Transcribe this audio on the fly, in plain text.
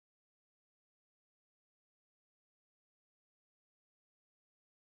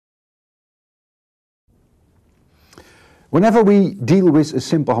Whenever we deal with a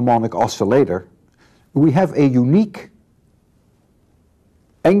simple harmonic oscillator, we have a unique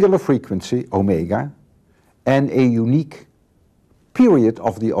angular frequency, omega, and a unique period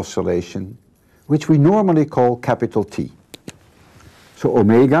of the oscillation, which we normally call capital T. So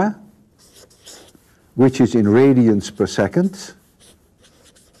omega, which is in radians per second,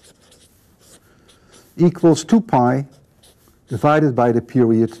 equals 2 pi divided by the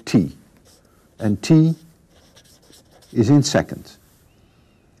period T. And T is in seconds.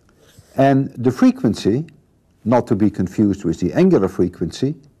 And the frequency, not to be confused with the angular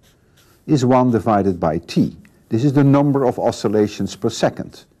frequency, is 1 divided by T. This is the number of oscillations per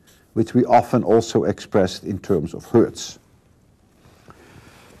second, which we often also expressed in terms of hertz.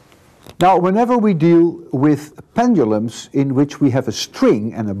 Now, whenever we deal with pendulums in which we have a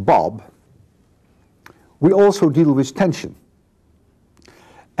string and a bob, we also deal with tension.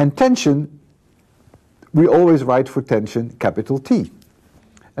 And tension, we always write for tension capital T.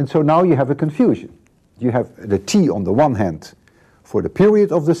 And so now you have a confusion. You have the T on the one hand for the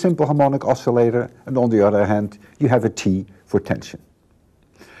period of the simple harmonic oscillator, and on the other hand you have a T for tension.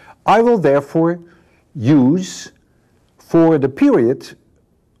 I will therefore use for the period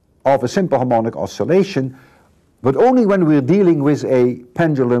of a simple harmonic oscillation, but only when we're dealing with a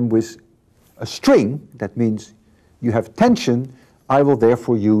pendulum with a string, that means you have tension, I will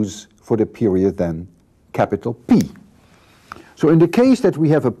therefore use for the period then capital P. So in the case that we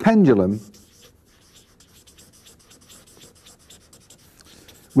have a pendulum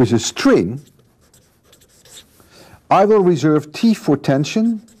with a string, I will reserve T for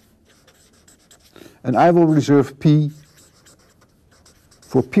tension, and I will reserve P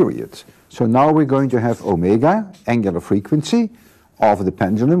for periods. So now we're going to have omega, angular frequency, of the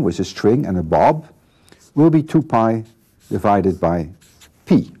pendulum with a string and a bob, will be 2 pi divided by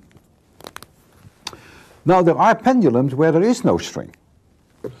P. Now there are pendulums where there is no string,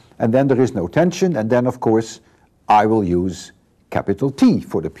 and then there is no tension, and then of course I will use capital T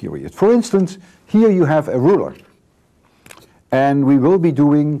for the period. For instance, here you have a ruler, and we will be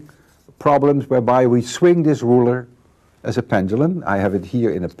doing problems whereby we swing this ruler as a pendulum. I have it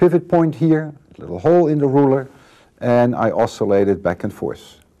here in a pivot point here, a little hole in the ruler, and I oscillate it back and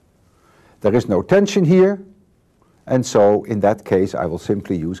forth. There is no tension here, and so in that case I will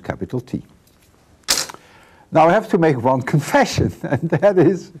simply use capital T. Now I have to make one confession, and that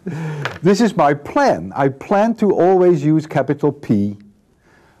is, this is my plan. I plan to always use capital P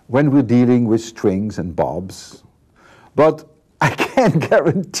when we're dealing with strings and bobs, but I can't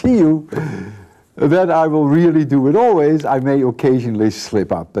guarantee you that I will really do it always. I may occasionally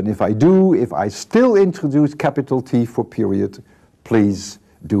slip up, and if I do, if I still introduce capital T for period, please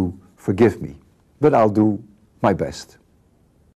do forgive me, but I'll do my best.